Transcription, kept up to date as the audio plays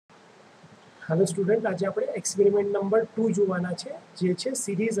Hello student, आज આપણે experiment number 2 જોવાના છે જે છે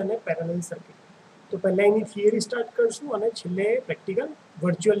સિરીઝ અને પેરેલલ સર્કિટ. તો પહેલા એની થિયરી સ્ટાર્ટ કરશું અને છેલ્લે પ્રેક્ટિકલ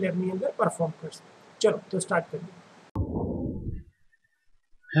વર્ચ્યુઅલ લેબની અંદર પરફોર્મ કરશું. ચલો તો સ્ટાર્ટ કરીએ.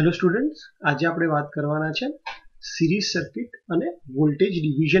 હેલો સ્ટુડન્ટ્સ, આજે આપણે વાત કરવાના છે સિરીઝ સર્કિટ અને વોલ્ટેજ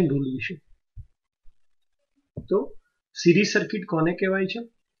ડિવિઝન રૂલ વિશે. તો સિરીઝ સર્કિટ કોને કહેવાય છે,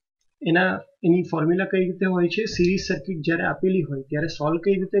 એની ફોર્મ્યુલા કઈ રીતે હોય છે, સિરીઝ સર્કિટ જ્યારે આપેલી હોય ત્યારે સોલ્વ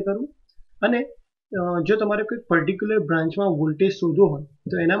કઈ રીતે કરવું, અને જો તમારે કોઈ પર્ટિક્યુલર બ્રાન્ચમાં વોલ્ટેજ શોધવો હોય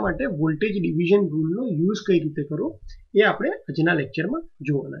તો એના માટે વોલ્ટેજ ડિવિઝન રૂલનો યુઝ કઈ રીતે કરવો એ આપણે આજના લેક્ચરમાં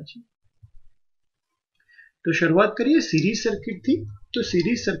જોવાના છીએ. તો શરૂઆત કરીએ સિરીઝ સર્કિટથી. તો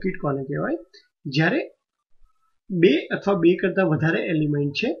સિરીઝ સર્કિટ કોને કહેવાય? જ્યારે બે અથવા બે કરતાં વધારે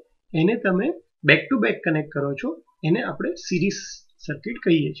એલિમેન્ટ છે એને તમે બેક ટુ બેક કનેક્ટ કરો છો, એને આપણે સિરીઝ સર્કિટ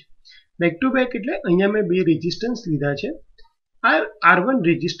કહીએ છીએ. બેક ટુ બેક એટલે અહીંયા મેં બે રેઝિસ્ટન્સ લીધા છે. આ R1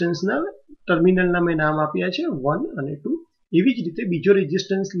 રેઝિસ્ટન્સના ટર્મિનલના મેં નામ આપ્યા છે 1 અને 2. એવી જ રીતે બીજો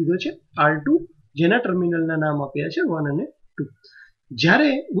રેઝિસ્ટન્સ લીધો છે R2, જેના ટર્મિનલના નામ આપ્યા છે 1 અને 2. જ્યારે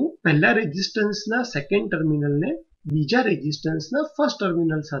હું પહેલા રેઝિસ્ટન્સના સેકન્ડ ટર્મિનલને બીજા રેઝિસ્ટન્સના ફર્સ્ટ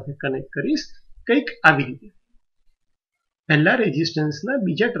ટર્મિનલ સાથે કનેક્ટ કરીશ, કંઈક આવી રીતે. પહેલા રેઝિસ્ટન્સના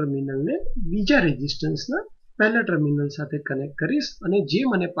બીજા ટર્મિનલને બીજા રેઝિસ્ટન્સના પહેલા ટર્મિનલ સાથે કનેક્ટ કરીશ અને જે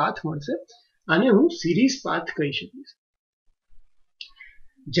મને પાથ મળશે આને હું સિરીઝ પાથ કહી શકીશ.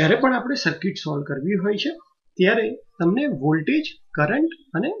 જ્યારે પણ આપણે સર્કિટ સોલ્વ કરવી હોય છે ત્યારે તમને વોલ્ટેજ, કરંટ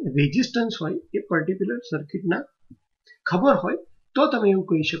અને રેઝિસ્ટન્સ હોય એ પર્ટિક્યુલર સર્કિટના ખબર હોય તો તમે એવું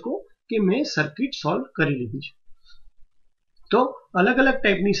કહી શકો કે મેં સર્કિટ સોલ્વ કરી લીધી છે. તો અલગ અલગ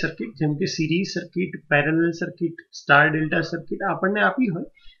ટાઈપની સર્કિટ, જેમ કે series circuit, parallel circuit, star delta circuit આપણને આપી હોય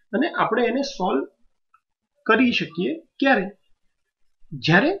અને આપણે એને સોલ્વ કરી શકીએ ક્યારે?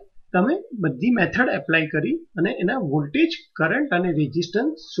 જ્યારે તમે બધી મેથડ એપ્લાય કરી અને એના વોલ્ટેજ, કરંટ અને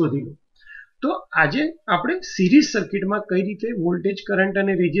રેઝિસ્ટન્સ શોધી લો. તો આજે આપણે સિરીઝ સર્કિટમાં કઈ રીતે વોલ્ટેજ, કરંટ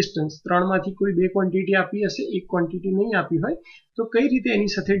અને રેઝિસ્ટન્સ ત્રણમાંથી કોઈ બે ક્વોન્ટિટી આપી હશે, એક ક્વોન્ટિટી નહીં આપી હોય તો કઈ રીતે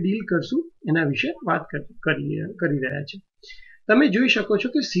એની સાથે ડીલ કરશું એના વિશે વાત કરી રહ્યા છે. તમે જોઈ શકો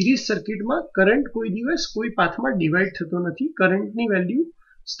છો કે સિરીઝ સર્કિટમાં કરંટ કોઈ દિવસ કોઈ પાથમાં ડિવાઈડ થતો નથી. કરંટની વેલ્યુ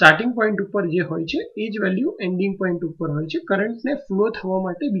સ્ટાર્ટિંગ પોઈન્ટ ઉપર જે હોય છે એ જ વેલ્યુ એન્ડિંગ પોઈન્ટ ઉપર હોય છે. કરંટને ફ્લો થવા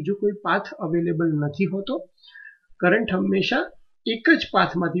માટે બીજો કોઈ પાથ અવેલેબલ નથી હોતો. કરંટ હંમેશા એક જ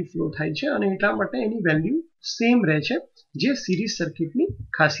પાથમાંથી ફ્લો થાય છે અને એટલા માટે એની વેલ્યુ સેમ રહે છે, જે સિરીઝ સર્કિટની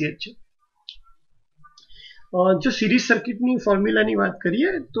ખાસિયત છે. જો સિરીઝ સર્કિટની ફોર્મ્યુલાની વાત કરીએ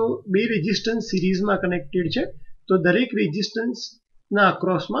તો બે રેઝિસ્ટન્સ સિરીઝમાં કનેક્ટેડ છે, તો દરેક રેઝિસ્ટન્સના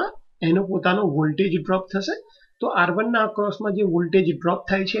અક્રોસમાં એનો પોતાનો વોલ્ટેજ ડ્રોપ થશે. તો R1 ના અક્રોસમાં જે વોલ્ટેજ ડ્રોપ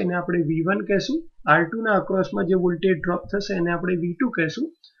થાય છે એને આપણે V1 કહેશું. R2 ના અક્રોસમાં જે વોલ્ટેજ ડ્રોપ થશે એને આપણે V2 કહેશું.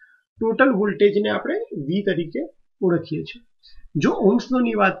 ટોટલ વોલ્ટેજને આપણે V તરીકે ઓળખીએ છીએ. જો ઓહ્મ્સ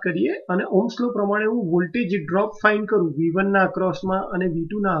લૉની વાત કરીએ અને ઓહ્મ્સ લૉ પ્રમાણે હું વોલ્ટેજ ડ્રોપ ફાઇન્ડ કરું V1 ના અક્રોસમાં અને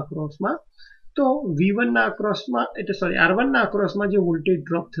V2 ના અક્રોસમાં, તો V1 ના અક્રોસમાં R1 ના અક્રોસમાં જે વોલ્ટેજ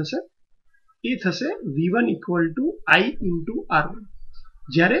ડ્રોપ થશે એ થશે V1 equal to I into R1.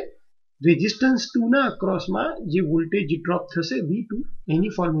 જ્યારે રેઝિસ્ટન્સ 2 ના અક્રોસમાં જે વોલ્ટેજ ડ્રોપ થશે V2,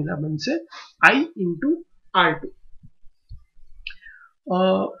 એની ફોર્મ્યુલા બનશે I ઇન્ટુ R2.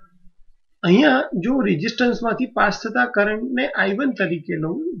 અહીંયા જો રેઝિસ્ટન્સમાંથી પાસ થતા કરંટને I1 તરીકે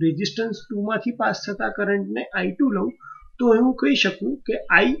લઉં, રેઝિસ્ટન્સ 2 માંથી પાસ થતા કરંટને I2 લઉં, તો હું કહી શકું કે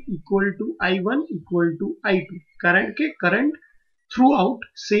I equal to I1 equal to I2, કારણ કે કરંટ થ્રુ આઉટ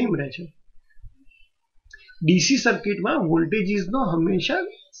સેમ રહે છે. ડીસી સર્કિટમાં વોલ્ટેજીસનો હંમેશા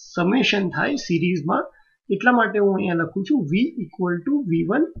સમેશન થાય સિરીઝમાં, એટલા માટે હું અહીંયા લખું છું V equal to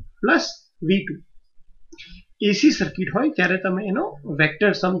V1 plus V2. AC circuit હોય ત્યારે તમે એનો વેક્ટર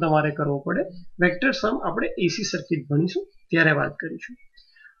સમ તમારે કરવો પડે. વેક્ટર સમ આપણે એસી સર્કિટ ભણીશું ત્યારે વાત કરીશું.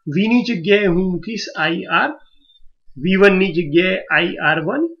 V ની જગ્યાએ હું મૂકીશ IR, V1 ની જગ્યાએ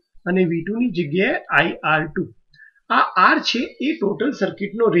IR1 અને V2 ની જગ્યાએ IR2. આ R છે એ ટોટલ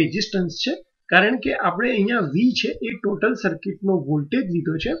સર્કિટનો રેઝિસ્ટન્સ છે, કારણ કે આપણે અહીંયા V છે એ ટોટલ સર્કિટનો વોલ્ટેજ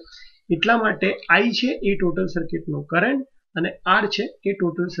લીધો છે, એટલા માટે I છે એ ટોટલ સર્કિટનો કરંટ અને R છે એ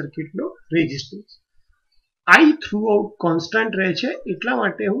ટોટલ સર્કિટનો resistance. I through out constant રહે છે, એટલા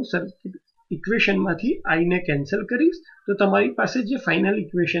માટે હું સર્કિટ ઇક્વેશનમાંથી I ને કેન્સલ કરીશ, તો તમારી પાસે જે ફાઇનલ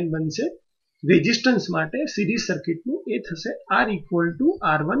ઇક્વેશન બનશે રેઝિસ્ટન્સ માટે સિરીઝ સર્કિટનું એ થશે R equal to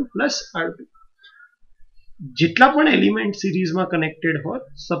R1 plus R2. જેટલા પણ એલિમેન્ટ સિરીઝમાં કનેક્ટેડ હોત,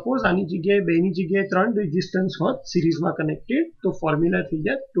 સપોઝ આની જગ્યાએ બેની જગ્યાએ 3 રેઝિસ્ટન્સ હોત સિરીઝમાં કનેક્ટેડ, તો ફોર્મ્યુલા થઈ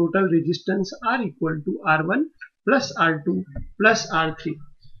જાય total resistance R equal to R1 plus R2 plus R3.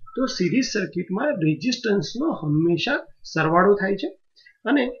 તો સિરીઝ સર્કિટમાં રેઝિસ્ટન્સનો હંમેશા સરવાળો થાય છે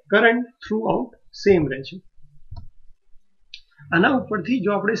અને કરંટ થ્રુ આઉટ સેમ રહે છે. આના ઉપરથી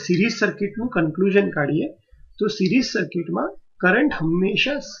જો આપણે સિરીઝ સર્કિટનું કન્ક્લુઝન કાઢીએ તો સિરીઝ સર્કિટમાં કરંટ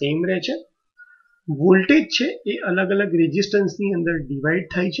હંમેશા સેમ રહે છે, વોલ્ટેજ છે એ અલગ અલગ રેઝિસ્ટન્સની અંદર ડિવાઈડ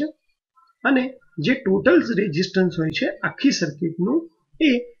થાય છે અને જે ટોટલ રેઝિસ્ટન્સ હોય છે આખી સર્કિટનું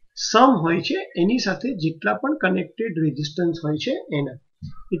એ સમ હોય છે એની સાથે જેટલા પણ કનેક્ટેડ રેઝિસ્ટન્સ હોય છે એના,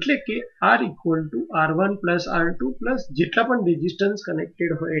 એટલે કે R equal to R1 plus R2 plus જેટલા પણ રેઝિસ્ટન્સ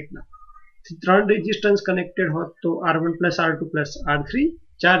કનેક્ટેડ હોય એટલા. 3 રેઝિસ્ટન્સ કનેક્ટેડ હોત તો R1 plus R2 plus R3,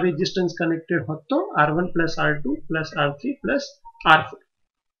 4 resistance connected હોત તો R1 plus R2 plus R3 plus R4.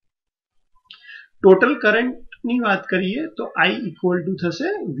 Total કરંટની વાત કરીએ તો I ઇક્વલ ટુ થશે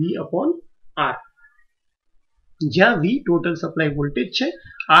V અપોન R, જ્યાં V ટોટલ સપ્લાય વોલ્ટેજ છે,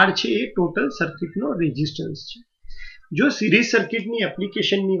 R છે એ ટોટલ સર્કિટનો રેઝિસ્ટન્સ છે. જો સિરીઝ સર્કિટની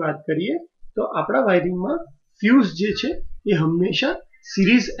એપ્લિકેશનની વાત કરીએ તો આપણા વાયરિંગમાં ફ્યુઝ જે છે એ હંમેશા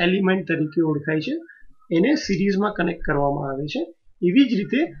સિરીઝ એલિમેન્ટ તરીકે ઓળખાય છે, એને સિરીઝમાં કનેક્ટ કરવામાં આવે છે. એવી જ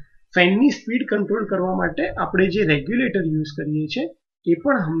રીતે ફેનની સ્પીડ કંટ્રોલ કરવા માટે આપણે જે રેગ્યુલેટર યુઝ કરીએ છીએ એ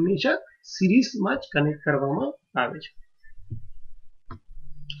પણ હંમેશા સિરીઝમાં જ કનેક્ટ કરવામાં આવે છે.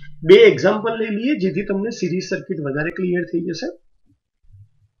 બે એક્ઝામ્પલ લઈ લઈએ જેથી તમને સિરીઝ સર્કિટ વધારે ક્લિયર થઈ જશે.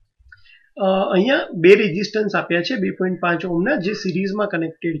 અહીંયા બે રેઝિસ્ટન્સ આપ્યા છે 2.5 ઓહ્મના જે સિરીઝમાં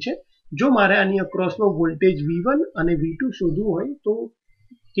કનેક્ટેડ છે. જો મારે આની અક્રોસનો વોલ્ટેજ V1 અને V2 શોધવું હોય તો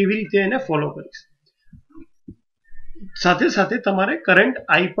કેવી રીતે એને ફોલો કરીશ. સાથે સાથે તમારે કરંટ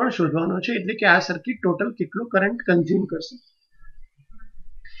I પણ શોધવાનો છે, એટલે કે આ સર્કિટ ટોટલ કેટલો કરંટ કન્ઝ્યુમ કરશે.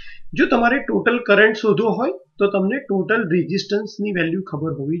 જો તમારે ટોટલ કરંટ શોધવો હોય તો તમને ટોટલ રેઝિસ્ટન્સની વેલ્યુ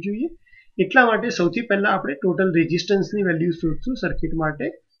ખબર હોવી જોઈએ. એટલા માટે સૌથી પહેલા આપણે ટોટલ રેઝિસ્ટન્સની વેલ્યુ શોધશું સર્કિટ માટે.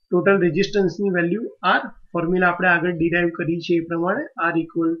 ટોટલ રેઝિસ્ટન્સની વેલ્યુ R, ફોર્મ્યુલા આપણે આગળ ડિરાઈવ કરી છે એ પ્રમાણે R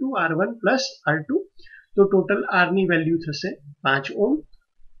equal to R1 plus R2, તો ટોટલ R ની વેલ્યુ થશે 5 ohm.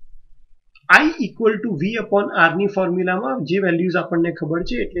 I equal to V upon R ની ફોર્મ્યુલામાં જે વેલ્યુઝ આપણને ખબર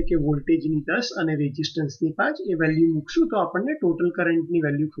છે એટલે કે વોલ્ટેજની 10 અને રેઝિસ્ટન્સની 5 એ વેલ્યુ મૂકશું તો આપણને ટોટલ કરંટની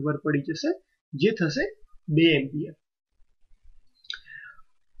વેલ્યુ ખબર પડી જશે, જે થશે 2 એમ્પિયર.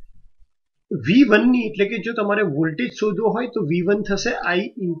 V1 ની એટલે કે જો તમારે વોલ્ટેજ શોધવો હોય તો V1 થશે I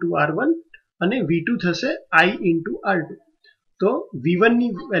ઇન્ટુ R1 અને V2 થશે I ઇન્ટુ R2. તો V1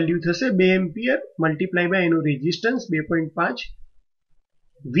 ની વેલ્યુ થશે 2 એમ્પિયર મલ્ટીપ્લાય બાય એનો રેઝિસ્ટન્સ 2.5.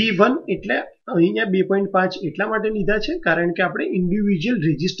 V1 એટલે અહીંયા 2.5 એટલા માટે લીધા છે કારણ કે આપણે ઇન્ડિવિજ્યુઅલ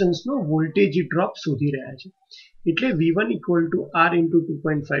રેઝિસ્ટન્સનો વોલ્ટેજ ડ્રોપ શોધી રહ્યા છે, એટલે V1 equal to R into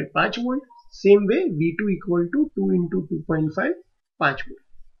 2.5 5 volt. Same way V2 equal to 2 into 2.5 5 volt.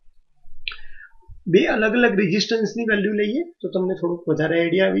 બે અલગ અલગ રેઝિસ્ટન્સની વેલ્યુ લઈએ તો તમને થોડુંક વધારે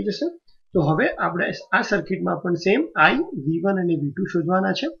આઈડિયા આવી જશે. તો હવે આપણે આ સર્કિટમાં પણ સેમ I, V1 અને V2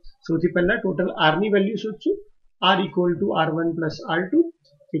 શોધવાના છે. સૌથી પહેલા ટોટલ R ની value શોધશું. R equal to R1 plus R2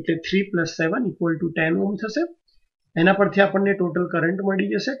 એટલે 3 પ્લસ 7 ઇક્વલ ટુ 10 ઓહ્મ થશે. એના પરથી આપણને ટોટલ કરંટ મળી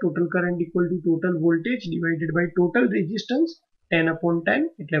જશે. Total current equal to total voltage divided by total resistance 10 upon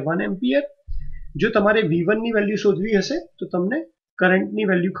 10 એટલે 1 એમ્પિયર. જો તમારે V1 ની વેલ્યુ શોધવી હશે તો તમને કરંટની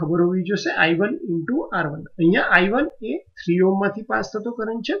વેલ્યુ ખબર હોવી જોઈએ I1 ઇન્ટુ R1. અહીંયા I1 એ 3 ઓહ્મમાંથી પાસ થતો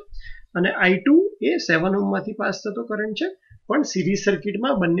કરંટ છે અને I2 એ 7 ઓહ્મમાંથી પાસ થતો કરંટ છે, પણ સિરીઝ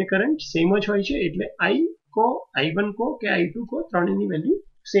સર્કિટમાં બંને કરંટ સેમ જ હોય છે, એટલે I1 કો કે I2 કો ત્રણેયની વેલ્યુ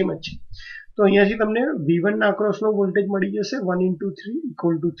સેમ જ છે. તો અહીંયાથી તમને V1 ના અક્રોસનો વોલ્ટેજ મળી જશે 1 ઇન્ટુ 3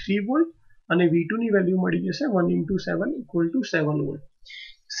 ઇક્વલ ટુ 3 વોલ્ટ અને V2 ની વેલ્યુ મળી જશે 1 into 7 equal to 7 volt.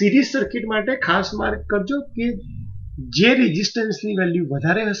 Series circuit માટે ખાસ માર્ક કરજો કે જે રેઝિસ્ટન્સની વેલ્યુ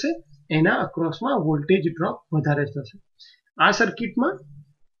વધારે હશે એના અક્રોસમાં વોલ્ટેજ ડ્રોપ વધારે થશે. આ સર્કિટમાં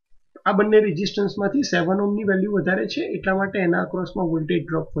આ બંને રેઝિસ્ટન્સમાંથી 7 ઓહ્મની વેલ્યુ વધારે છે એટલા માટે એના અક્રોસમાં વોલ્ટેજ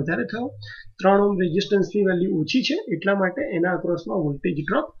ડ્રોપ વધારે થયો. 3 ઓહ્મ રેઝિસ્ટન્સની વેલ્યુ ઓછી છે એટલા માટે એના અક્રોસમાં વોલ્ટેજ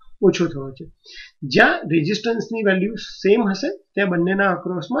ડ્રોપ ઓછો થયો છે. જ્યાં રેઝિસ્ટન્સની વેલ્યુ સેમ હશે ત્યાં બંનેના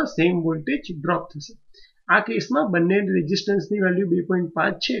અક્રોસમાં સેમ વોલ્ટેજ ડ્રોપ થશે. આ કેસમાં બંને રેઝિસ્ટન્સની વેલ્યુ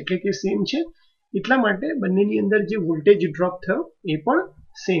 2.5 છે એટલે કે સેમ છે, એટલા માટે બંનેની અંદર જે વોલ્ટેજ ડ્રોપ થયો એ પણ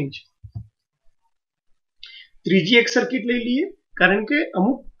સેમ છે. ત્રીજી એક સર્કિટ લઈ લઈએ, કારણ કે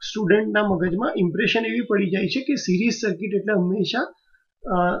અમુક સ્ટુડન્ટના મગજમાં ઇમ્પ્રેશન એવી પડી જાય છે કે સિરીઝ સર્કિટ એટલે હંમેશા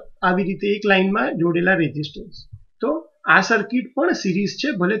આવી રીતે એક લાઇનમાં જોડેલા રેઝિસ્ટન્સ. તો આ સર્કિટ પણ સિરીઝ છે,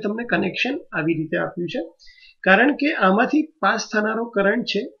 ભલે તમને કનેક્શન આવી રીતે આપ્યું છે, કારણ કે આમાંથી પાસ થનારો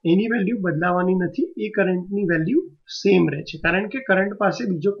કરંટ છે એની વેલ્યુ બદલાવાની નથી, એ કરંટની વેલ્યુ સેમ રહે છે, કારણ કે કરંટ પાસે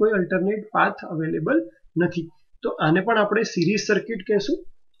બીજો કોઈ અલ્ટરનેટ પાથ અવેલેબલ નથી. તો આને પણ આપણે સિરીઝ સર્કિટ કહેશું.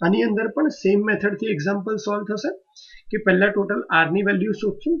 આની અંદર પણ સેમ મેથડથી એક્ઝામ્પલ સોલ્વ થશે કે પહેલા ટોટલ R ની value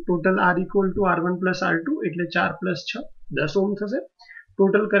શોધશું. Total R equal to R1 plus R2 એટલે 4 પ્લસ 6 10 ઓહ્મ થશે.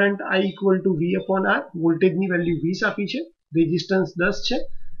 Total current I equal to V upon R, વોલ્ટેજની વેલ્યુ 20 આપી છે, રેઝિસ્ટન્સ 10 છે,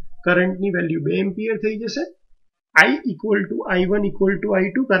 કરંટની વેલ્યુ 2 એમ્પિયર થઈ જશે. I equal to I1 equal to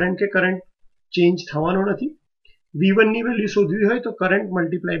I2, કારણ કે કરંટ ચેન્જ થવાનો નથી. V1 ની વેલ્યુ શોધવી હોય તો કરંટ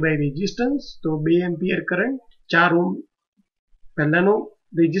મલ્ટીપ્લાય બાય રેઝિસ્ટન્સ, તો 2 એમ્પિયર કરંટ, 4 ઓહ્મ પહેલાનો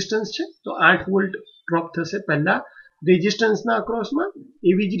રેઝિસ્ટન્સ છે તો 8 વોલ્ટ ડ્રોપ થશે પહેલા રેઝિસ્ટન્સના અક્રોસમાં.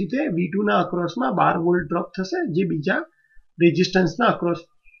 એવી જ રીતે V2 ના અક્રોસમાં 12 વોલ્ટ ડ્રોપ થશે, જે બીજા રેઝિસ્ટન્સના અક્રોસ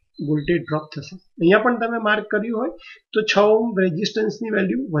વોલ્ટેજ ડ્રોપ થશે. અહીંયા પણ તમે માર્ક કર્યું હોય તો 6 ઓહ્મ રેઝિસ્ટન્સની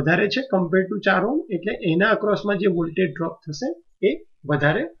વેલ્યુ વધારે છે કમ્પેર ટુ 4 ઓહ્મ, એટલે એના અક્રોસમાં જે વોલ્ટેજ ડ્રોપ થશે એ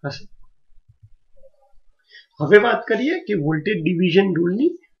વધારે હશે. હવે વાત કરીએ કે વોલ્ટેજ ડિવિઝન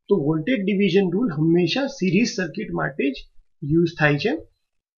રૂલની. તો વોલ્ટેજ ડિવિઝન રૂલ હંમેશા સિરીઝ સર્કિટ માટે જ યુઝ થાય છે.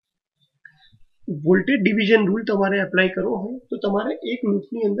 વોલ્ટેજ ડિવિઝન રૂલ તમારે એપ્લાય કરવો હોય તો તમારે એક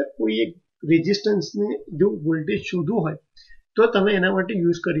લૂપની અંદર કોઈ એક રેઝિસ્ટન્સને જો વોલ્ટેજ શોધવું હોય તો તમે એના માટે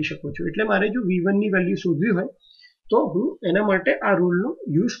યુઝ કરી શકો છો. એટલે મારે જો V1 ની વેલ્યુ શોધવી હોય તો હું એના માટે આ રૂલનો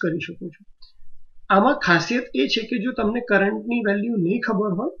યુઝ કરી શકું છું. આમાં ખાસિયત એ છે કે જો તમને કરંટની વેલ્યુ નહીં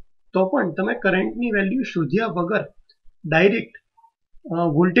ખબર હોય તો પણ તમે કરંટની વેલ્યુ શોધ્યા વગર ડાયરેક્ટ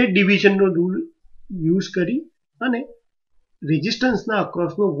વોલ્ટેજ ડિવિઝનનો રૂલ યુઝ કરી અને રેઝિસ્ટન્સના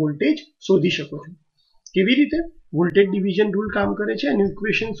અક્રોસનો વોલ્ટેજ શોધી શકો છો. કેવી રીતે વોલ્ટેજ ડિવિઝન રૂલ કામ કરે છે, એનું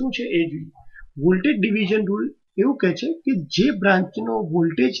ઇક્વેશન શું છે એ જોઈએ. વોલ્ટેજ ડિવિઝન રૂલ એવું કહે છે કે જે બ્રાન્ચનો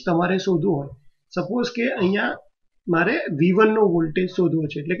વોલ્ટેજ તમારે શોધવો હોય, સપોઝ કે અહીંયા મારે V1 નો વોલ્ટેજ શોધવો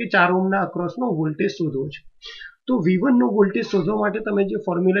છે, એટલે કે 4 ઓહ્મના અક્રોસનો વોલ્ટેજ શોધવો છે. તો V1 નો વોલ્ટેજ શોધવા માટે તમે જે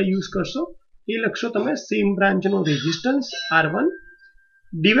ફોર્મ્યુલા યુઝ કરશો એ લખશો તમે same બ્રાન્ચનો resistance R1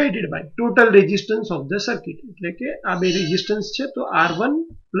 divided by total resistance of the circuit, એટલે કે આ બે રેઝિસ્ટન્સ છે તો R1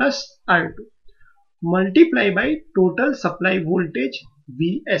 plus R2 multiply by total supply voltage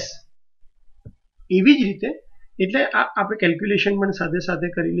Vs. એવી જ રીતે એટલે આપણે કેલ્ક્યુલેશન પણ સાથે સાથે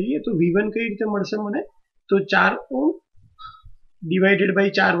કરી લઈએ. તો V1 કઈ રીતે મળશે મને, તો 4 ઓહ્મ ડિવાઇડેડ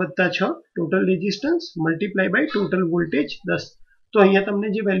બાય 4 વત્તા 6 total resistance multiply by total voltage 10. તો અહીંયા તમને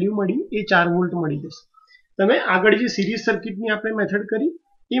જે વેલ્યુ મળી એ 4 વોલ્ટ મળી જશે. તમે આગળ જે સિરીઝ સર્કિટની આપણે મેથડ કરી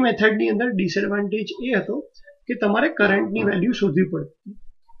એ મેથડની અંદર ડિસએડવાન્ટેજ એ હતો કે તમારે કરંટની વેલ્યુ શોધવી પડતી.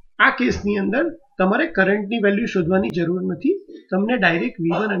 આ કેસની અંદર તમારે કરંટની વેલ્યુ શોધવાની જરૂર નથી, તમને ડાયરેક્ટ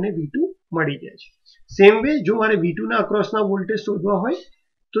V1 અને V2 મળી જાય છે. સેમ વે જો મારે V2 ના અક્રોસના વોલ્ટેજ શોધવા હોય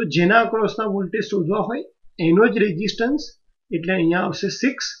તો જેના અક્રોસના વોલ્ટેજ શોધવા હોય એનો જ રેઝિસ્ટન્સ, એટલે અહીંયા આવશે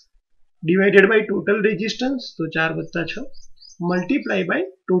 6 ડિવાઇડેડ બાય ટોટલ રેઝિસ્ટન્સ, તો 4 વત્તા 6 મલ્ટીપ્લાય બાય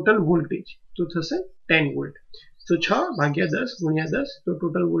ટોટલ વોલ્ટેજ, તો થશે 10 વોલ્ટ. તો 6 ભાગ્યા 10 ગુણ્યા 10, તો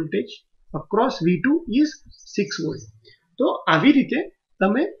total voltage across V2 is 6 volt. તો આવી રીતે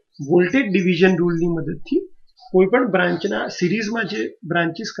તમે વોલ્ટેજ ડિવિઝન રૂલની મદદથી કોઈ પણ બ્રાન્ચના સિરીઝમાં જે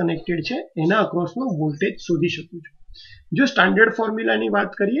બ્રાન્ચીસ કનેક્ટેડ છે એના અક્રોસનો વોલ્ટેજ શોધી શકો છો. જો સ્ટાન્ડર્ડ ફોર્મ્યુલાની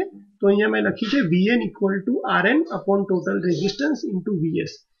વાત કરીએ તો અહીંયા મેં લખી છે Vn equal to Rn upon total resistance into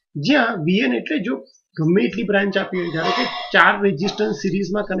Vs, જ્યાં Vn એટલે જો ગમે એટલી બ્રાન્ચ આપી હોય, ધારો કે 4 રેઝિસ્ટન્સ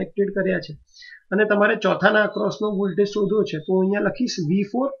સિરીઝમાં કનેક્ટેડ કર્યા છે અને તમારે ચોથાના અક્રોસનો વોલ્ટેજ શોધવો છે તો અહીંયા લખીશ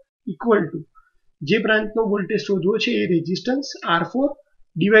V4 ઇક્વલ ટુ જે બ્રાન્ચનો વોલ્ટેજ શોધવો છે એ resistance R4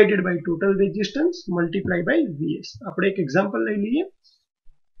 divided by total resistance multiply by Vs. આપણે એક એક્ઝામ્પલ લઈ લઈએ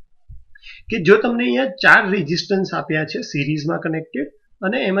કે જો તમને અહીંયા 4 રેઝિસ્ટન્સ આપ્યા છે સિરીઝમાં કનેક્ટેડ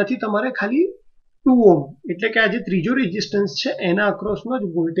અને એમાંથી તમારે ખાલી 2 ઓહ્મ એટલે કે આ જે ત્રીજો રેઝિસ્ટન્સ છે એના અક્રોસનો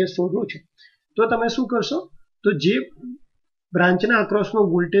જ વોલ્ટેજ શોધવો છે, તો તમે શું કરશો, તો જે બ્રાન્ચના અક્રોસનો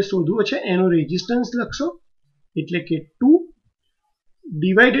વોલ્ટેજ શોધવો છે એનો રેઝિસ્ટન્સ લખશો, એટલે કે 2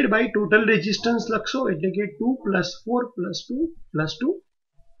 ડિવાઇડેડ બાય ટોટલ રેઝિસ્ટન્સ લખશો, એટલે કે 2 plus 4 plus 2 plus 2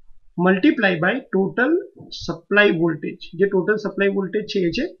 multiply by total supply voltage, જે ટોટલ સપ્લાય વોલ્ટેજ છે એ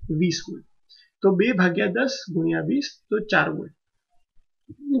છે 20 વોલ્ટ. તો 2 ભાગ્યા 10 ગુણ્યા 20, તો 4 વોલ્ટ.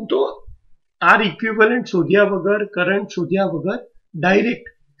 તો આર ઇક્વિવેલન્ટ શોધ્યા વગર, કરંટ શોધ્યા વગર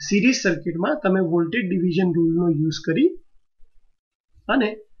ડાયરેક્ટ સિરીઝ સર્કિટમાં તમે વોલ્ટેજ ડિવિઝન રૂલનો યુઝ કરી અને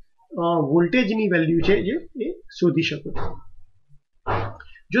વોલ્ટેજની વેલ્યુ છે જે એ શોધી શકો છો.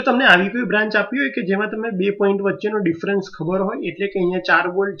 જો તમને આવી કોઈ બ્રાન્ચ આપી હોય કે જેમાં તમે બે પોઈન્ટ વચ્ચેનો ડિફરન્સ ખબર હોય, એટલે કે અહીંયા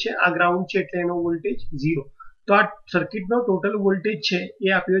 4 વોલ્ટ છે, આ ગ્રાઉન્ડ છે એટલે એનો વોલ્ટેજ 0, તો આ સર્કિટનો ટોટલ વોલ્ટેજ છે એ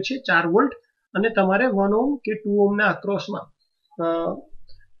આપ્યો છે 4 વોલ્ટ અને તમારે 1 ઓહ્મ કે 2 ઓહ્મના અક્રોસમાં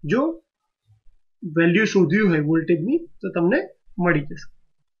જો વેલ્યુ શોધવી હોય વોલ્ટેજની તો તમને મળી જશે.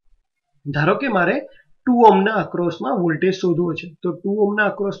 ધારો કે મારે 2 ઓહ્મના અક્રોસમાં વોલ્ટેજ શોધવો છે, તો 2 ઓહ્મના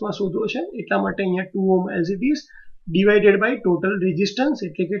અક્રોસમાં શોધવો છે એટલા માટે અહીંયા 2 ohm as it is divided by total resistance,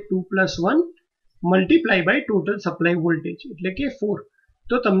 એટલે કે 2 plus 1 multiply by total supply voltage, એટલે કે 4.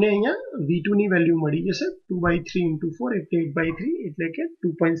 તો તમને અહીંયા V2 ની વેલ્યુ મળી જશે 2/3 ઇન્ટુ 4 એટલે 8/3, એટલે કે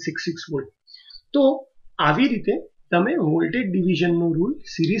 2.66 વોલ્ટ. તો આવી રીતે તમે વોલ્ટેજ ડિવિઝનનો રૂલ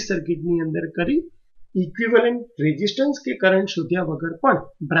સિરીઝ સર્કિટની અંદર કરી ઇક્વિવેલન્ટ રેઝિસ્ટન્સ કે કરંટ શોધ્યા વગર પણ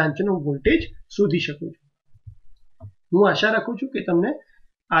બ્રાન્ચનો વોલ્ટેજ શોધી શકો છો. હું આશા રાખું છું કે તમને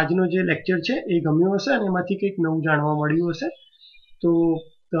આજનો જે લેક્ચર છે એ ગમ્યો હશે અને એમાંથી કંઈક નવું જાણવા મળ્યું હશે. તો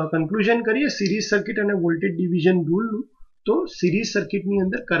કન્ક્લુઝન કરીએ સિરીઝ સર્કિટ અને વોલ્ટેજ ડિવિઝન રૂલનું. તો સિરીઝ સર્કિટની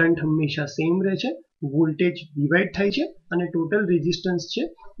અંદર કરંટ હંમેશા સેમ રહે છે, વોલ્ટેજ ડિવાઈડ થાય છે અને ટોટલ રેઝિસ્ટન્સ છે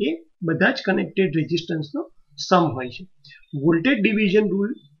એ બધા જ કનેક્ટેડ રેઝિસ્ટન્સનો સમ હોય છે. વોલ્ટેજ ડિવિઝન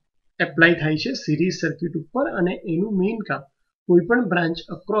રૂલ એપ્લાય થાય છે સિરીઝ સર્કિટ ઉપર અને એનું મેઇન કામ કોઈ પણ બ્રાન્ચ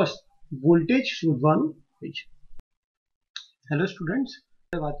અક્રોસ વોલ્ટેજ શોધવાનું હોય છે. હેલો સ્ટુડન્ટ્સ,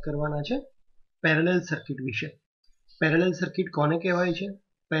 વાત કરવાના છે પેરેલલ સર્કિટ વિશે. પેરેલલ સર્કિટ કોને કહેવાય છે,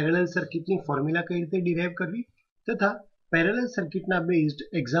 પેરેલલ સર્કિટની ફોર્મ્યુલા કઈ રીતે ડિરાઈવ કરવી તથા પેરેલલ સર્કિટના બેઝડ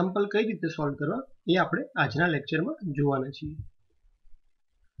એક્ઝામ્પલ કઈ રીતે સોલ્વ કરવા એ આપણે આજના લેક્ચરમાં જોવાના છીએ.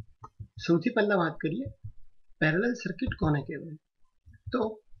 સૌથી પહેલા વાત કરીએ પેરેલલ સર્કિટ કોને કહેવાય. તો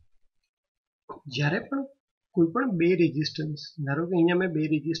જ્યારે પણ કોઈ પણ બે રેઝિસ્ટન્સ, ધારો કે અહીંયા મેં બે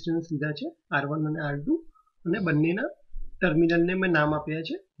રેઝિસ્ટન્સ લીધા છે R1 અને R2 અને બંનેના ટર્મિનલને મેં નામ આપ્યા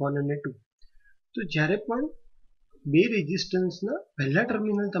છે 1 અને 2. તો જ્યારે પણ બે રેઝિસ્ટન્સના પહેલા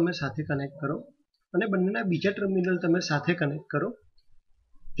ટર્મિનલ તમે સાથે કનેક્ટ કરો અને બંનેના બીજા ટર્મિનલ તમે સાથે કનેક્ટ કરો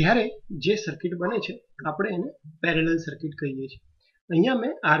ત્યારે જે સર્કિટ બને છે આપણે એને પેરેલલ સર્કિટ કહીએ છીએ. અહીંયા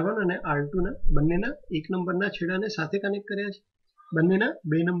મેં R1 અને R2 ના બંનેના 1 નંબરના છેડાને સાથે કનેક્ટ કર્યા છે, બંનેના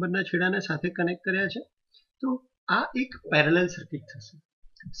 2 નંબરના છેડાને સાથે કનેક્ટ કર્યા છે. તો આ એક પેરેલલ સર્કિટ થશે.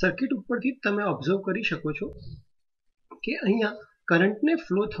 સર્કિટ ઉપરથી તમે ઓબ્ઝર્વ કરી શકો છો કે અહીંયા કરંટને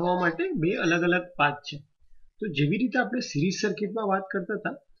ફ્લો થવા માટે બે અલગ અલગ પાથ છે. તો જેવી રીતે આપણે સિરીઝ સર્કિટમાં વાત કરતા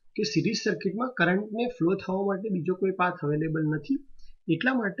હતા કે સિરીઝ સર્કિટમાં કરંટને ફ્લો થવા માટે બીજો કોઈ પાથ અવેલેબલ નથી,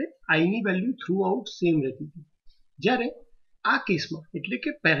 એટલા માટે આઈની વેલ્યુ થ્રુ આઉટ સેમ રહેતી હતી. જ્યારે આ કેસમાં એટલે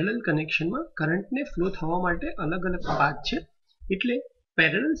કે પેરેલલ કનેક્શનમાં કરંટને ફ્લો થવા માટે અલગ અલગ પાથ છે, એટલે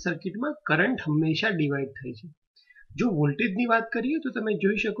પેરેલલ સર્કિટમાં કરંટ હંમેશા ડિવાઈડ થાય છે. જો વોલ્ટેજની વાત કરીએ તો તમે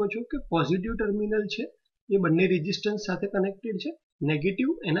જોઈ શકો છો કે પોઝિટિવ ટર્મિનલ છે એ બંને રેઝિસ્ટન્સ સાથે કનેક્ટેડ છે, નેગેટિવ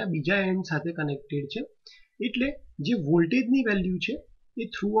એના બીજા એન્ડ સાથે કનેક્ટેડ છે. એટલે જે વોલ્ટેજની વેલ્યુ છે એ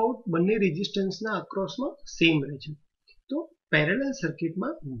થ્રુ આઉટ બંને રેઝિસ્ટન્સના અક્રોસમાં સેમ રહે છે. તો પેરેલલ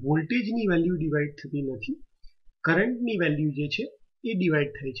સર્કિટમાં વોલ્ટેજની વેલ્યુ ડિવાઈડ થતી નથી, કરંટની વેલ્યુ જે છે એ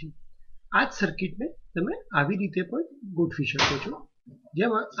ડિવાઈડ થાય છે. આ જ સર્કિટને તમે આવી રીતે પણ ગોઠવી શકો છો,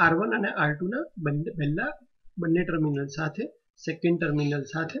 જેમાં R1 અને R2 ના પહેલા બંને ટર્મિનલ સાથે, સેકન્ડ ટર્મિનલ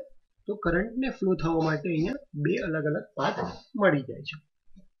સાથે. તો કરંટને ફ્લો થવા માટે અહીંયા બે અલગ અલગ પાથ મળી જાય છે.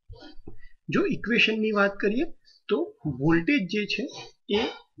 જો ઇક્વેશનની વાત કરીએ તો વોલ્ટેજ જે છે એ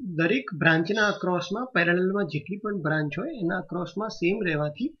દરેક બ્રાન્ચના અક્રોસમાં પેરેલલમાં જેટલી પણ બ્રાન્ચ હોય એના અક્રોસમાં સેમ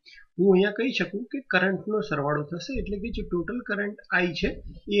રહેવાથી હું અહીંયા કહી શકું કે કરંટનો સરવાળો થશે. એટલે કે જે ટોટલ કરંટ I છે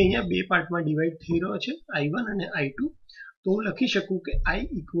એ અહીંયા બે પાર્ટમાં ડિવાઈડ થઈ રહ્યો છે, I1 અને I2. તો હું લખી શકું કે I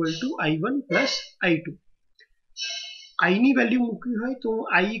equal to I1 plus I2. I ની વેલ્યુ મૂકવી હોય તો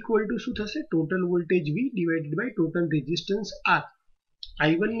I ઇક્વલ ટુ શું થશે, total voltage V divided by total resistance R.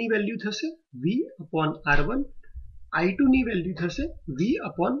 I1 ની વેલ્યુ થશે V અપોન R1, I2 ની વેલ્યુ થશે V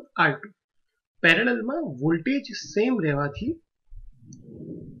અપોન R2. પેરેલલમાં વોલ્ટેજ સેમ રહેવાથી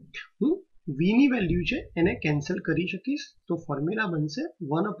હું V ની વેલ્યુ છે એને કેન્સલ કરી શકીશ. તો ફોર્મ્યુલા બનશે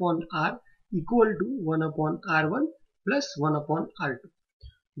 1 upon R equal to 1 upon R1 plus 1 upon R2,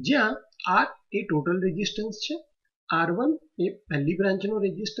 જ્યાં R એ ટોટલ રેઝિસ્ટન્સ છે, R1 એ પહેલી બ્રાન્ચનો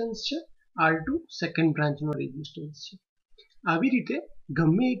રેઝિસ્ટન્સ છે, R2 સેકન્ડ બ્રાન્ચનો રેઝિસ્ટન્સ છે. આવી રીતે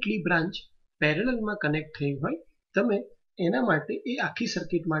ગમે એટલી બ્રાન્ચ પેરેલલમાં કનેક્ટ થઈ હોય તમે એના માટે એ આખી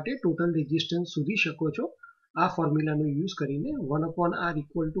સર્કિટ માટે ટોટલ રેઝિસ્ટન્સ શોધી શકો છો આ ફોર્મ્યુલાનો યુઝ કરીને. 1 upon R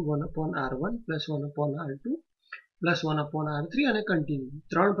equal to 1 upon R1 plus 1 upon R2 plus 1 upon R3 અને કન્ટિન્યુ.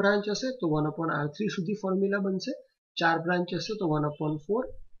 3 બ્રાન્ચ હશે તો 1 અપોન R3 સુધી ફોર્મ્યુલા બનશે, 4 બ્રાન્ચ હશે તો 1 અપોન 4.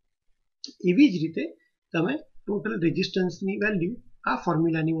 એવી જ રીતે તમે ટોટલ રેઝિસ્ટન્સની વેલ્યુ આ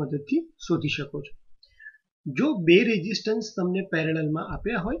ફોર્મ્યુલાની મદદથી શોધી શકો છો. જો બે રેઝિસ્ટન્સ તમને પેરેલલમાં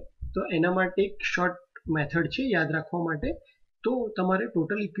આપ્યા હોય તો એના માટે એક શોર્ટ મેથડ છે યાદ રાખવા માટે. તો તમારે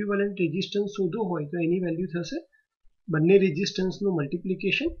ટોટલ ઇક્વિવેલન્ટ રેઝિસ્ટન્સ શોધવો હોય તો એની વેલ્યુ થશે બંને રેઝિસ્ટન્સનું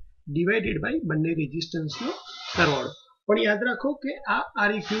મલ્ટિપ્લિકેશન ડિવાઇડેડ બાય બંને રેઝિસ્ટન્સનો સરવાળો. પણ યાદ રાખો કે આ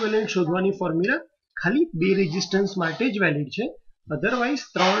ઇક્વિવેલન્ટ શોધવાની ફોર્મ્યુલા ખાલી બે રેઝિસ્ટન્સ માટે જ વેલિડ છે. અધરવાઇઝ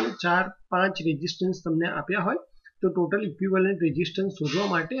 3, 4, 5 રેઝિસ્ટન્સ તમને આપ્યા હોય તો ટોટલ ઇક્વિવેલન્ટ રેઝિસ્ટન્સ શોધવા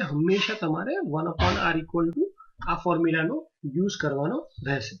માટે હંમેશા તમારે 1 અપોન R ઇક્વલ ટુ આ ફોર્મ્યુલાનો યુઝ કરવાનો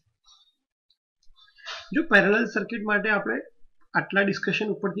રહેશે. જો પેરેલલ સર્કિટ માટે આપણે આટલા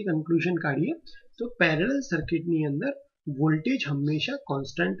ડિસ્કશન ઉપરથી કન્ક્લુઝન કાઢીએ તો પેરેલલ સર્કિટની અંદર વોલ્ટેજ હંમેશા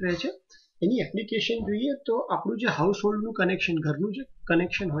કોન્સ્ટન્ટ રહે છે. એની એપ્લિકેશન જોઈએ તો આપણું જે હાઉસ હોલ્ડનું કનેક્શન, ઘરનું જે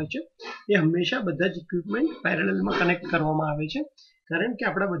કનેક્શન હોય છે એ હંમેશા બધા જ ઇક્વિપમેન્ટ પેરેલલમાં કનેક્ટ કરવામાં આવે છે, કારણ કે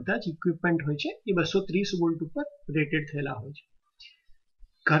આપણા બધા જ ઇક્વિપમેન્ટ હોય છે એ 230 વોલ્ટ ઉપર રેટેડ થયેલા હોય છે.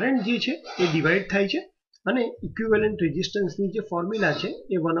 કરંટ જે છે એ ડિવાઈડ થાય છે અને ઇક્વિવેલન્ટ રેઝિસ્ટન્સની જે ફોર્મ્યુલા છે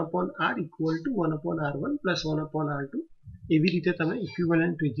એ 1/r equal to 1/r1 plus 1/r2 એવી રીતે તમે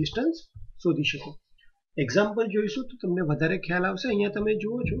ઇક્વિવેલન્ટ રેઝિસ્ટન્સ શોધી શકો. એક્ઝામ્પલ જોઈશું તો તમને વધારે ખ્યાલ આવશે. અહીંયા તમે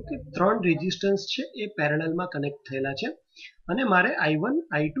જુઓ છો કે 3 રેઝિસ્ટન્સ છે એ પેરેલલમાં કનેક્ટ થયેલા છે અને મારે i1,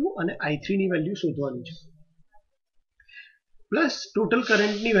 i2 અને i3 ની વેલ્યુ શોધવાની છે, પ્લસ ટોટલ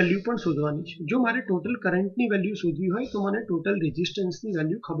કરંટની વેલ્યુ પણ શોધવાની છે. જો મારે ટોટલ કરંટની વેલ્યુ શોધવી હોય તો મને ટોટલ રેઝિસ્ટન્સની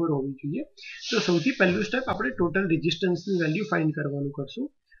વેલ્યુ ખબર હોવી જોઈએ. તો સૌથી પહેલું સ્ટેપ આપણે ટોટલ રેઝિસ્ટન્સની વેલ્યુ ફાઇન્ડ કરવાનું કરશું.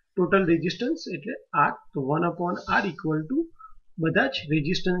 ટોટલ રેઝિસ્ટન્સ એટલે r, તો 1/r ઇક્વલ ટુ બધા જ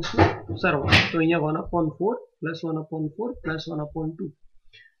રેઝિસ્ટન્સનો સરવાળો. તો અહીંયા 1/4 પ્લસ 1/4 પ્લસ 1/2,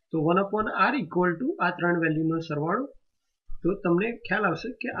 તો 1/r ઇક્વલ ટુ આ 3 વેલ્યુનો સરવાળો. તો તમને ખ્યાલ આવશે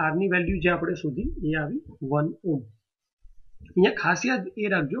કે r ની વેલ્યુ જે આપણે શોધી એ આવી 1 ઓહ્મ. અહીંયા ખાસ યાદ એ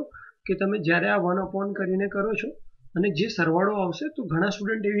રાખજો કે તમે જ્યારે આ 1 કરીને કરો છો અને જે સરવાળો આવશે, તો ઘણા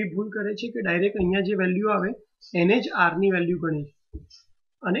સ્ટુડન્ટ એવી ભૂલ કરે છે કે ડાયરેક્ટ અહીંયા જે વેલ્યુ આવે એને જ r ની વેલ્યુ ગણે છે,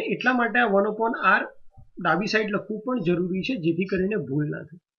 અને એટલા માટે આ 1/r ડાબી સાઈડ લખવું પણ જરૂરી છે જેથી કરીને ભૂલ ના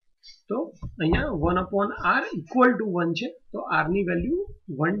થાય. તો અહીંયા 1/r ઇક્વલ ટુ 1 છે, તો r ની વેલ્યુ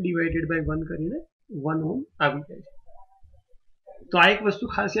 1/1 કરીને 1 ઓહ્મ આવી જાય છે. તો આ એક વસ્તુ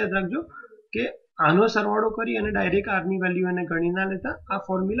ખાસ યાદ રાખજો કે આનો સરવાળો કરી અને ડાયરેક્ટ r ની વેલ્યુ એને ગણી ના લેતા. આ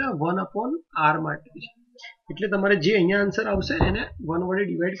ફોર્મ્યુલા 1/r માટે છે, એટલે તમારે જે અહીંયા આન્સર આવશે એને 1 વડે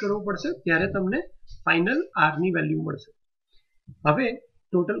ડિવાઈડ કરવો પડશે, ત્યારે તમને ફાઇનલ r ની વેલ્યુ મળશે. હવે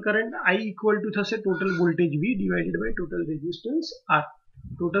total current I equal to થશે total voltage V divided by total resistance R.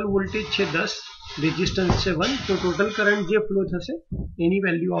 Total voltage છે 10, રેઝિસ્ટન્સ છે 1, તો ટોટલ કરંટ જે ફ્લો થશે એની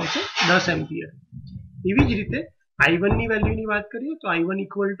વેલ્યુ આવશે 10 એમ્પિયર. એવી જ રીતે I1 ની વેલ્યુની વાત કરીએ તો I1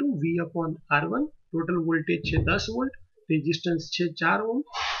 equal to V/R1. Total voltage છે 10 વોલ્ટ, રેઝિસ્ટન્સ છે 4 ઓહ્મ,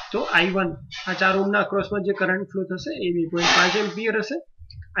 તો I1 આ 4 ઓહ્મના અક્રોસમાં જે કરંટ ફ્લો થશે એ 2.5 એમ્પિયર હશે.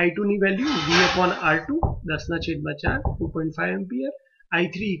 I2 ની value V/R2 10/4 2.5 ampere.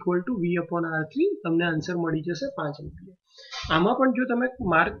 I3 equal to V/R3, તમને આન્સર મળી જશે 5 એમ્પિયર. આમાં પણ જો તમે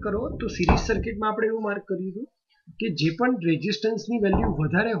માર્ક કરો તો સિરીઝ સર્કિટમાં આપણે એવું માર્ક કર્યું હતું કે જે પણ રેઝિસ્ટન્સની વેલ્યુ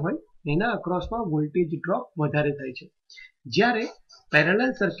વધારે હોય એના અક્રોસમાં વોલ્ટેજ ડ્રોપ વધારે થાય છે, જ્યારે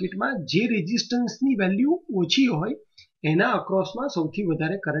પેરેલલ સર્કિટમાં જે રેઝિસ્ટન્સની વેલ્યુ ઓછી હોય એના અક્રોસમાં સૌથી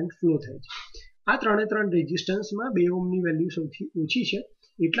વધારે કરંટ ફ્લો થાય છે. આ 3 રેઝિસ્ટન્સમાં 2 ઓહ્મની વેલ્યુ સૌથી ઓછી છે,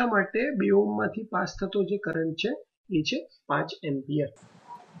 એટલા માટે 2 ઓહ્મમાંથી પાસ થતો જે કરંટ છે એ છે 5 એમ્પિયર.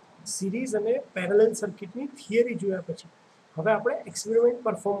 સિરીઝ અને પેરેલલ સર્કિટની થિયરી જોયા પછી હવે આપણે એક્સપેરિમેન્ટ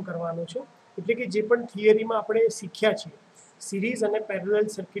પરફોર્મ કરવાનો છે, એટલે કે જે પણ થિયરીમાં આપણે શીખ્યા છીએ સિરીઝ અને પેરેલલ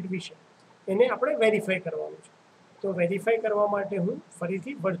સર્કિટ વિશે એને આપણે વેરીફાઈ કરવાનું છે. તો વેરીફાઈ કરવા માટે હું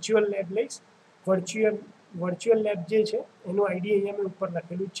ફરીથી વર્ચ્યુઅલ લેબ લઈશ. વર્ચ્યુઅલ લેબ જે છે એનું આઈડી અહીંયા મેં ઉપર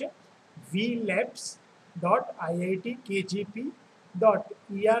લખેલું જ છે,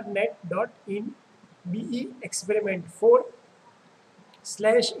 vlabs.iitkgp.ernet.in BE experiment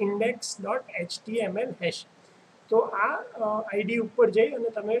 4/index.html hash. તો આ આઈડી ઉપર જઈ અને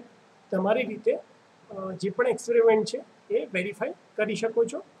તમે તમારી રીતે જે પણ એક્સપેરિમેન્ટ છે એ વેરીફાઈ કરી શકો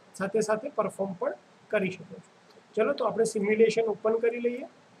છો, સાથે સાથે પરફોર્મ પણ કરી શકો છો. ચલો તો આપણે સિમ્યુલેશન ઓપન કરી લઈએ.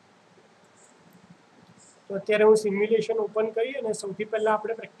 તો અત્યારે હું સિમ્યુલેશન ઓપન કરી અને સૌથી પહેલાં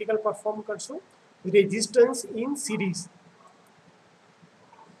આપણે પ્રેક્ટિકલ પરફોર્મ કરશું રેઝિસ્ટન્સ ઇન સિરીઝ.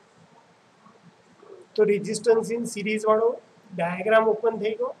 તો રેઝિસ્ટન્સ ઇન સિરીઝ વાળો ડાયાગ્રામ ઓપન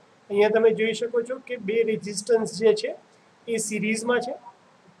થઈ ગયો. અહીંયા તમે જોઈ શકો છો કે 2 રેઝિસ્ટન્સ જે છે એ સિરીઝમાં છે.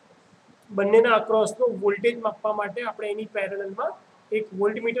 બંનેના અક્રોસનો વોલ્ટેજ માપવા માટે આપણે એની પેરેલલમાં એક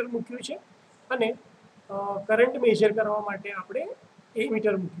વોલ્ટમીટર મૂક્યું છે અને કરંટ મેઝર કરવા માટે આપણે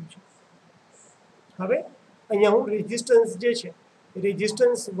એમીટર મૂક્યું છે. હવે અહીંયા હું રેઝિસ્ટન્સ જે છે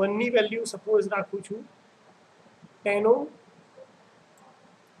રેઝિસ્ટન્સ 1 ની વેલ્યુ સપોઝ રાખું છું 10 ઓહ્મ,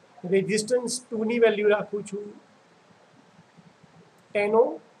 રેઝિસ્ટન્સ 2 ની વેલ્યુ રાખું છું 10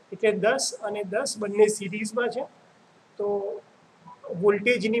 ઓહ્મ, એટલે 10 અને 10 બંને સિરીઝમાં છે. તો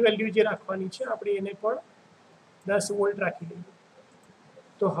વોલ્ટેજની વેલ્યુ જે રાખવાની છે આપણે એને પણ 10 વોલ્ટ રાખી દઈએ.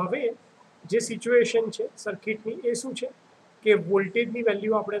 તો હવે જે સિચ્યુએશન છે સર્કિટની એ શું છે કે વોલ્ટેજની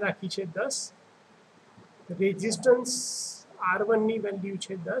વેલ્યુ આપણે રાખી છે 10, રેઝિસ્ટન્સ R1 ની વેલ્યુ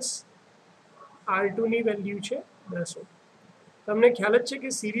છે 10, R2 ની વેલ્યુ છે 10 ઓહ્મ. તમને ખ્યાલ જ છે કે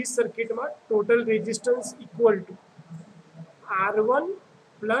સિરીઝ સર્કિટમાં total resistance equal to R1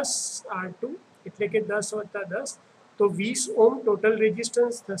 plus R2, એટલે કે 10 વત્તા 10, તો 20 ઓહ્મ ટોટલ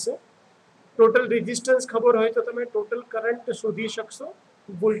રેઝિસ્ટન્સ થશે. ટોટલ રેઝિસ્ટન્સ ખબર હોય તો તમે ટોટલ કરંટ શોધી શકશો,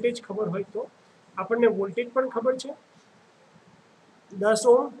 વોલ્ટેજ ખબર હોય તો. આપણને વોલ્ટેજ પણ ખબર છે 10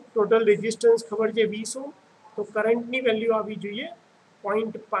 ઓહ્મ, ટોટલ રેઝિસ્ટન્સ ખબર છે 20 ઓહ્મ, તો કરંટની વેલ્યુ આવી જોઈએ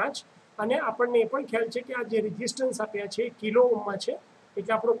 0.5. અને આપણને એ પણ ખ્યાલ છે કે આ જે રેઝિસ્ટન્સ આપ્યા છે કિલો ઓહ્મમાં છે,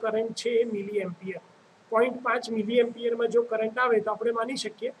 એટલે આપણો કરંટ છે એ મિલી એમ્પિયર. 0.5 મિલી એમ્પિયરમાં જો કરંટ આવે તો આપણે માની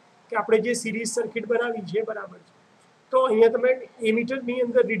શકીએ કે આપણે જે સિરીઝ સર્કિટ બનાવી છે બરાબર છે. તો અહીંયા તમે એમીટરની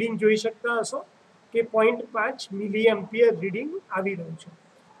અંદર રીડિંગ જોઈ શકતા હશો કે 0.5 મિલી એમ્પિયર રીડિંગ આવી રહ્યું છે.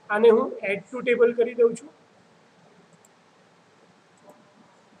 આને હું એડ ટુ ટેબલ કરી દઉં છું.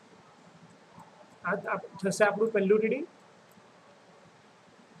 આ થશે આપણું પહેલું રીડિંગ.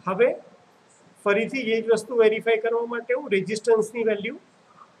 હવે ફરીથી એ જ વસ્તુ વેરીફાઈ કરવા માટે હું રેઝિસ્ટન્સની વેલ્યુ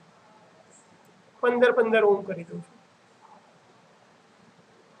 15 ઓમ કરી દઉં છું.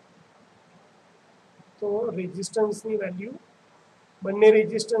 તો રેઝિસ્ટન્સની વેલ્યુ, બંને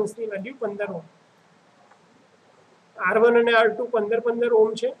રેઝિસ્ટન્સની વેલ્યુ 15 ઓમ. R1 અને R2 15 ઓમ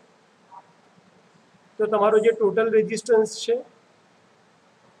છે. તો તમારો જે ટોટલ રેઝિસ્ટન્સ છે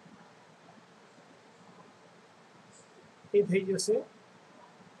એ થઈ જશે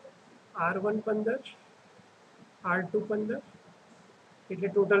R1 15, R2 15, એટલે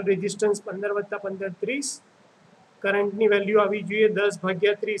ટોટલ રેઝિસ્ટન્સ 15 + 15 30. કરંટની વેલ્યુ આવી જોઈએ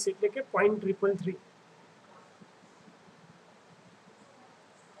 10/30, એટલે કે 0.333.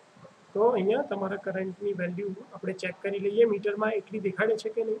 તો અહીંયા તમારા કરંટની વેલ્યુ આપણે ચેક કરી લઈએ મીટરમાં એટલી દેખાડે છે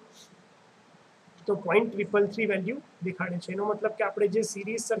કે નહીં. તો 0.333 વેલ્યુ દેખાડે છે. એનો મતલબ કે આપણે જે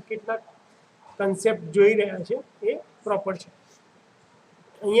સિરીઝ સર્કિટના કન્સેપ્ટ જોઈ રહ્યા છે એ પ્રોપર છે.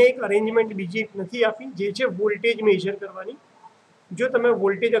 અહીંયા એક અરેન્જમેન્ટ બીજી એક નથી આપી, જે છે વોલ્ટેજ મેજર કરવાની. જો તમે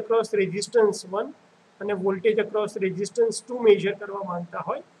વોલ્ટેજ અક્રોસ રેઝિસ્ટન્સ 1 અને વોલ્ટેજ અક્રોસ રેઝિસ્ટન્સ 2 મેજર કરવા માંગતા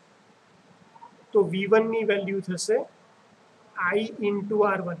હોય તો V1 ની વેલ્યુ થશે I ×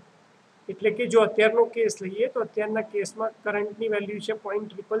 R1. એટલે કે જો અત્યારનો કેસ લઈએ તો અત્યારના કેસમાં કરંટની વેલ્યુ છે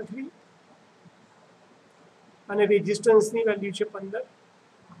 0.333 અને રેઝિસ્ટન્સની વેલ્યુ છે 15.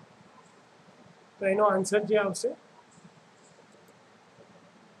 તો એનો આન્સર જે આવશે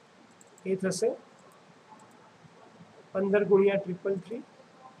એ થશે 15 × 333,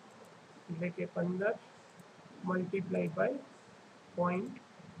 એટલે કે 15 ×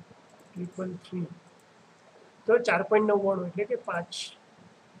 0.333. તો 4.99 એટલે કે 5.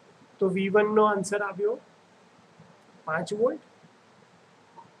 તો V1 નો આન્સર આવ્યો 5 વોલ્ટ.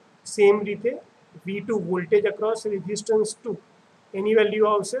 સેમ રીતે V2 વોલ્ટેજ અક્રોસ રેઝિસ્ટન્સ 2 એની વેલ્યુ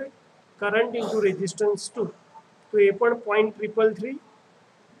આવશે કરંટ ઇન્ટુ રેઝિસ્ટન્સ 2. તો એ પણ 0.333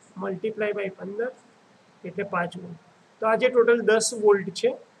 × 15 એટલે 5 વોલ્ટ. તો આ જે ટોટલ 10 વોલ્ટ છે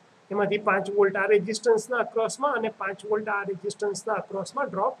એમાંથી 5 વોલ્ટ આ રેઝિસ્ટન્સના અક્રોસમાં અને 5 વોલ્ટ આ રેઝિસ્ટન્સના અક્રોસમાં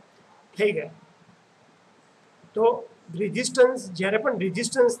ડ્રોપ થઈ ગયા. તો રેઝિસ્ટન્સ, જ્યારે પણ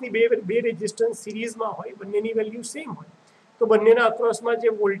રેઝિસ્ટન્સની બે રેઝિસ્ટન્સ સિરીઝમાં હોય, બંનેની વેલ્યુ સેમ હોય, તો બંનેના અક્રોસમાં જે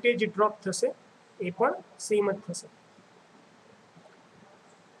વોલ્ટેજ ડ્રોપ થશે એ પણ સેમ જ થશે.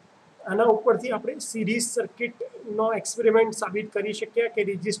 આના ઉપરથી આપણે સિરીઝ સર્કિટનો એક્સપેરિમેન્ટ સાબિત કરી શકીએ કે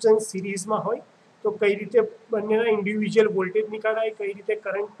રેઝિસ્ટન્સ સિરીઝમાં હોય તો કઈ રીતે બંનેના ઇન્ડિવિજ્યુઅલ વોલ્ટેજ નીકાળાય, કઈ રીતે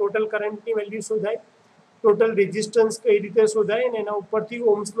કરંટ, ટોટલ કરંટની વેલ્યુ શોધાય, ટોટલ રેઝિસ્ટન્સ કઈ રીતે શોધાય, અને એના ઉપરથી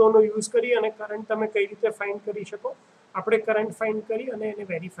ઓહ્મ્સ લૉનો યુઝ કરી અને કરંટ તમે કઈ રીતે ફાઇન્ડ કરી શકો. આપણે કરંટ ફાઇન્ડ કરી અને એને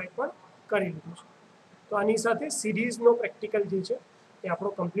વેરીફાઈ પણ કરી લીધું છે. તો આની સાથે સિરીઝનો પ્રેક્ટિકલ જે છે એ આપણો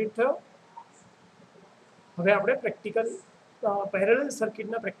કમ્પ્લીટ થયો. હવે આપણે પ્રેક્ટિકલ પેરેલલ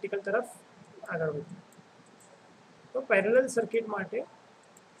સર્કિટના પ્રેક્ટિકલ તરફ આગળ વધીએ. તો પેરેલલ સર્કિટ માટે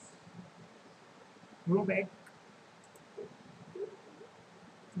હું બેક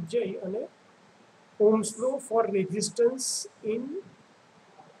જઈ અને ohms law four resistance in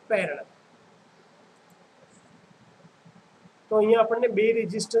parallel. તો અહીંયા આપણને બે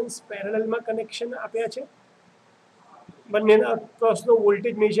રેઝિસ્ટન્સ પેરેલલમાં કનેક્શન આપ્યા છે. બંનેના અક્રોસનો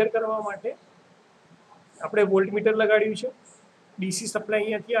વોલ્ટેજ મેજર કરવા માટે આપણે વોલ્ટમીટર લગાડ્યું છે. ડીસી સપ્લાય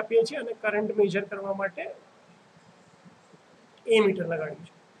અહીંયાથી આપીએ છીએ અને કરંટ મેજર કરવા માટે એ મીટર લગાડ્યું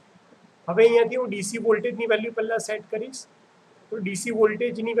છે. હવે અહીંયાથી હું ડીસી વોલ્ટેજની વેલ્યુ પહેલાં સેટ કરીશ. તો ડીસી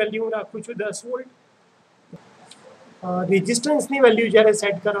વોલ્ટેજની વેલ્યુ હું રાખું છું 10 વોલ્ટ. રેઝિસ્ટન્સની વેલ્યુ જ્યારે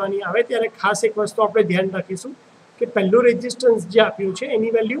સેટ કરવાની આવે ત્યારે ખાસ એક વસ્તુ આપણે ધ્યાન રાખીશું કે પહેલું રેઝિસ્ટન્સ જે આપ્યું છે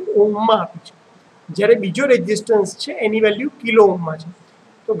એની વેલ્યુ ઓહ્મમાં આપી છે, જ્યારે બીજો રેઝિસ્ટન્સ છે એની વેલ્યુ કિલો ઓહ્મમાં છે.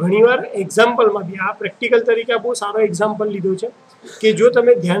 તો ઘણીવાર એક્ઝામ્પલમાં બી આ પ્રેક્ટિકલ તરીકે બહુ સારો એક્ઝામ્પલ લીધો છે કે જો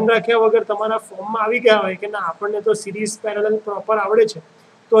તમે ધ્યાન રાખ્યા વગર તમારા ફોર્મમાં આવી ગયા હોય કે ના આપણને તો સિરીઝ પેરેલલ પ્રોપર આવડે છે,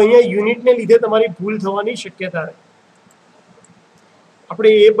 તો અહીંયા યુનિટને લીધે તમારી ભૂલ થવાની શક્યતા રહે.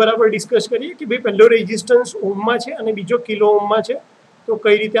 આપણે એ બરાબર ડિસ્કસ કરીએ કે ભાઈ પહેલો રેઝિસ્ટન્સ ઓહ્મમાં છે અને બીજો કિલો ઓહ્મમાં છે, તો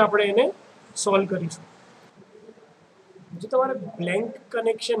કઈ રીતે આપણે એને સોલ્વ કરીશું. જો તમારે બ્લેન્ક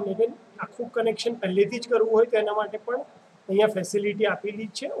કનેક્શન એટલે આખું કનેક્શન પહેલેથી જ કરવું હોય તો એના માટે પણ અહીંયા ફેસિલિટી આપેલી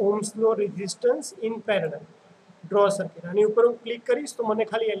જ છે. Ohms law resistance in parallel draw circuit. આની ઉપર હું ક્લિક કરીશ તો મને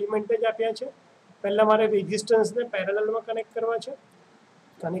ખાલી એલિમેન્ટ જ આપ્યા છે. પહેલાં મારે રેઝિસ્ટન્સને પેરેલલમાં કનેક્ટ કરવા છે.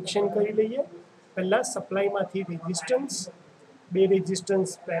 કનેક્શન કરી લઈએ. પહેલાં સપ્લાયમાંથી રેઝિસ્ટન્સ, બે રેઝિસ્ટન્સ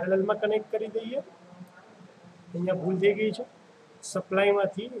પેરેલલમાં કનેક્ટ કરી દઈએ. અહીંયા ભૂલ થઈ ગઈ છે.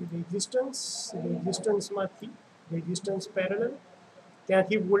 સપ્લાયમાંથી રેઝિસ્ટન્સ પેરેલલ,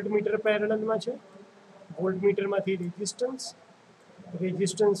 ત્યાંથી વોલ્ટમીટર પેરેલલમાં છે, વોલ્ટમીટરમાંથી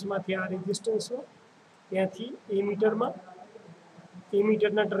રેઝિસ્ટન્સમાંથી આ રેઝિસ્ટન્સમાં, ત્યાંથી એ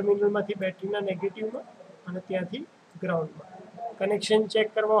મીટરના ટર્મિનલમાંથી બેટરીના નેગેટિવમાં અને ત્યાંથી ગ્રાઉન્ડમાં. કનેક્શન ચેક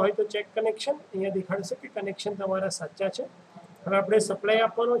કરવા હોય તો ચેક કનેક્શન અહીંયા દેખાડશે કે કનેક્શન તમારા સાચા છે. હવે આપણે સપ્લાય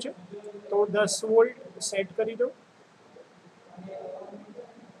આપવાનો છે તો 10 વોલ્ટ સેટ કરી દો.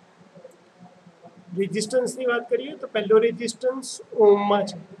 રેઝિસ્ટન્સની વાત કરીએ તો પહેલો રેઝિસ્ટન્સ ઓમમાં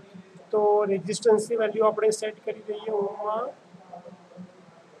છે, તો રેઝિસ્ટન્સની વેલ્યુ આપણે સેટ કરી દઈએ ઓમમાં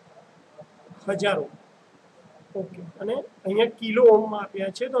 1000 ઓમ. ઓકે, અને અહીંયા કિલો ઓમમાં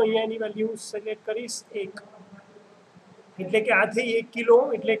આપ્યા છે તો અહીંયા એની વેલ્યુ સિલેક્ટ કરીશ 1, એટલે કે આ થઈ 1 કિલો ઓમ,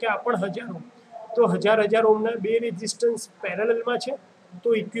 એટલે કે આ પણ 1000 ઓમ. તો 1000 ઓમના બે રેઝિસ્ટન્સ પેરેલલમાં છે, તો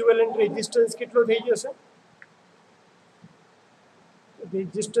ઇક્વિવેલન્ટ રેઝિસ્ટન્સ કેટલો થઈ જશે?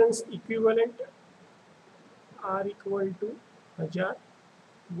 Resistance equivalent R equal to 1000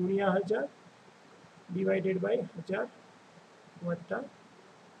 ગુણ્યા 1000 ડિવાઇડેડ બાય 1000 વત્તા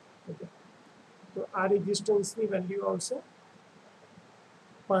 1000. તો આ રેઝિસ્ટન્સની વેલ્યુ આવશે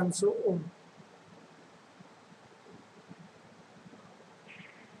 500 ઓમ.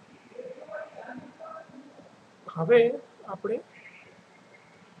 હવે આપણે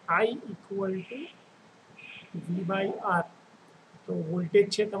I equal to V by R, તો વોલ્ટેજ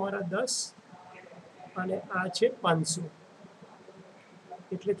છે તમારા 10 અને આ છે 500,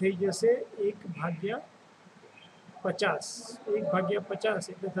 એટલે થઈ જશે 1/50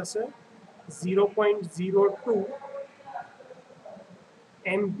 એટલે થશે 0.02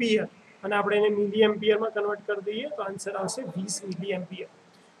 એમ્પિયર, અને આપણે એને મિલી એમ્પિયરમાં કન્વર્ટ કરી દઈએ તો આન્સર આવશે 20 મિલી એમ્પિયર.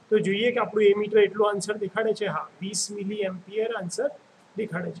 તો જોઈએ કે આપણું એમીટર એટલો આન્સર દેખાડે છે. હા, 20 મિલી એમ્પિયર આન્સર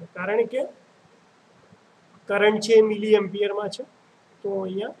દેખાડે છે, કારણ કે કરંટ છે એ મિલી એમ્પિયરમાં છે. તો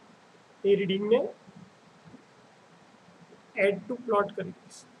અહીંયા એ રીડિંગને એડ ટુ પ્લોટ કરી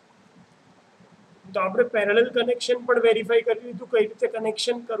દઈશું. તો આપણે પેરેલલ કનેક્શન પણ વેરીફાઈ કરી લીધું, કઈ રીતે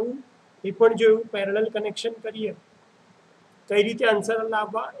કનેક્શન કરવું એ પણ જોયું. પેરેલલ કનેક્શન કરીએ કઈ રીતે આન્સર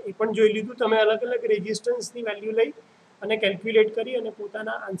લાવવા એ પણ જોઈ લીધું. તમે અલગ અલગ રેઝિસ્ટન્સની વેલ્યુ લઈ અને કેલ્ક્યુલેટ કરી અને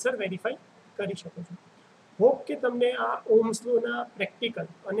પોતાના આન્સર વેરીફાઈ કરી શકો છો. હોપ કે તમને આ ઓહ્મ્સ લોના પ્રેક્ટિકલ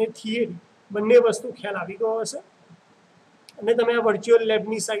અને થિયરી બંને વસ્તુ ખ્યાલ આવી ગયો હશે, અને તમે આ વર્ચ્યુઅલ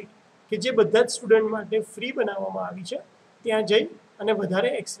લેબની સાઇટ કે જે બધા જ સ્ટુડન્ટ માટે ફ્રી બનાવવામાં આવી છે ત્યાં જઈ અને વધારે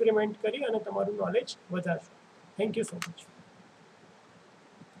એક્સપેરિમેન્ટ કરી અને તમારું નોલેજ વધારશો. Thank you so much.